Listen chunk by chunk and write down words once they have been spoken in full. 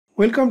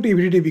Welcome to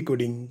Everyday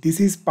Coding.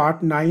 This is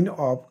part 9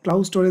 of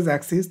Cloud Storage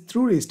Access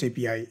through REST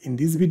API. In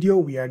this video,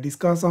 we are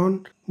discuss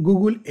on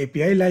Google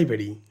API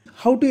Library.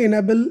 How to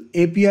enable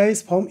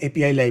APIs from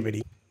API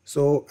Library.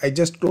 So I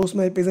just close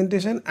my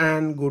presentation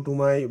and go to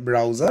my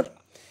browser.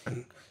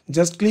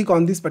 Just click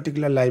on this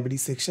particular library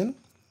section.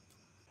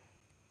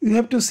 You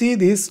have to see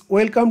this,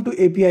 Welcome to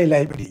API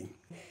Library.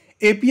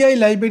 API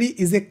Library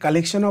is a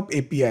collection of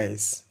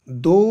APIs.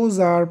 Those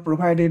are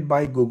provided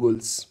by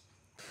Google's.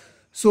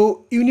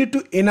 So you need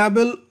to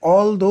enable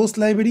all those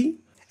library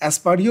as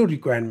per your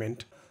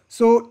requirement.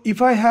 So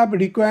if I have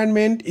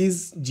requirement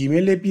is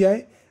Gmail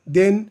API,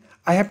 then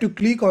I have to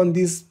click on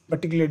this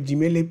particular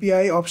Gmail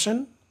API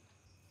option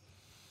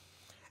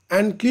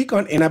and click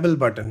on enable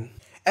button.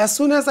 As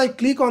soon as I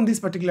click on this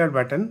particular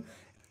button,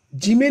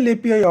 Gmail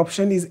API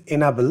option is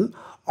enabled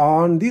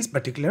on this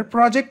particular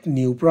project,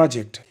 new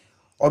project.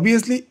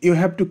 Obviously, you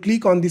have to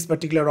click on this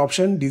particular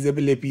option,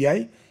 disable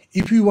API,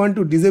 if you want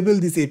to disable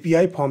this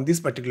API from this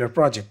particular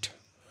project.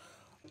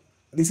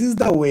 This is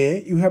the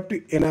way you have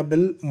to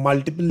enable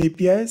multiple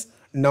APIs.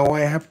 Now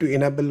I have to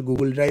enable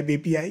Google Drive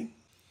API.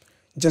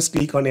 Just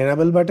click on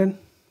enable button.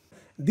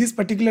 This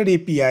particular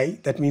API,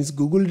 that means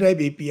Google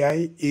Drive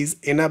API, is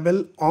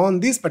enabled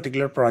on this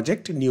particular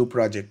project, new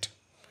project.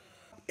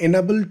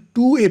 Enable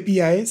two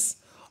APIs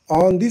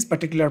on this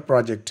particular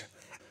project.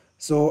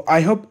 So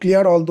I hope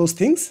clear all those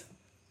things.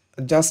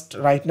 Just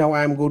right now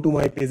I am go to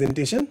my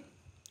presentation.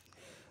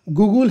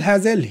 Google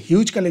has a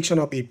huge collection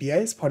of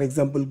APIs. For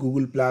example,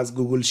 Google Plus,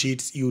 Google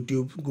Sheets,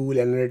 YouTube,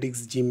 Google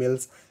Analytics,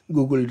 Gmails,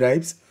 Google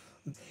Drives.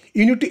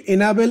 You need to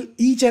enable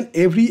each and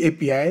every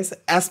APIs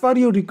as per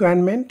your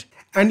requirement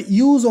and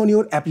use on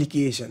your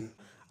application.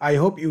 I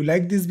hope you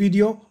like this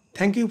video.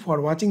 Thank you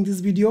for watching this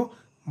video.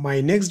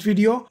 My next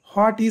video,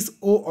 what is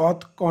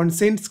OAuth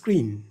consent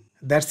screen?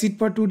 That's it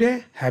for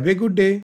today. Have a good day.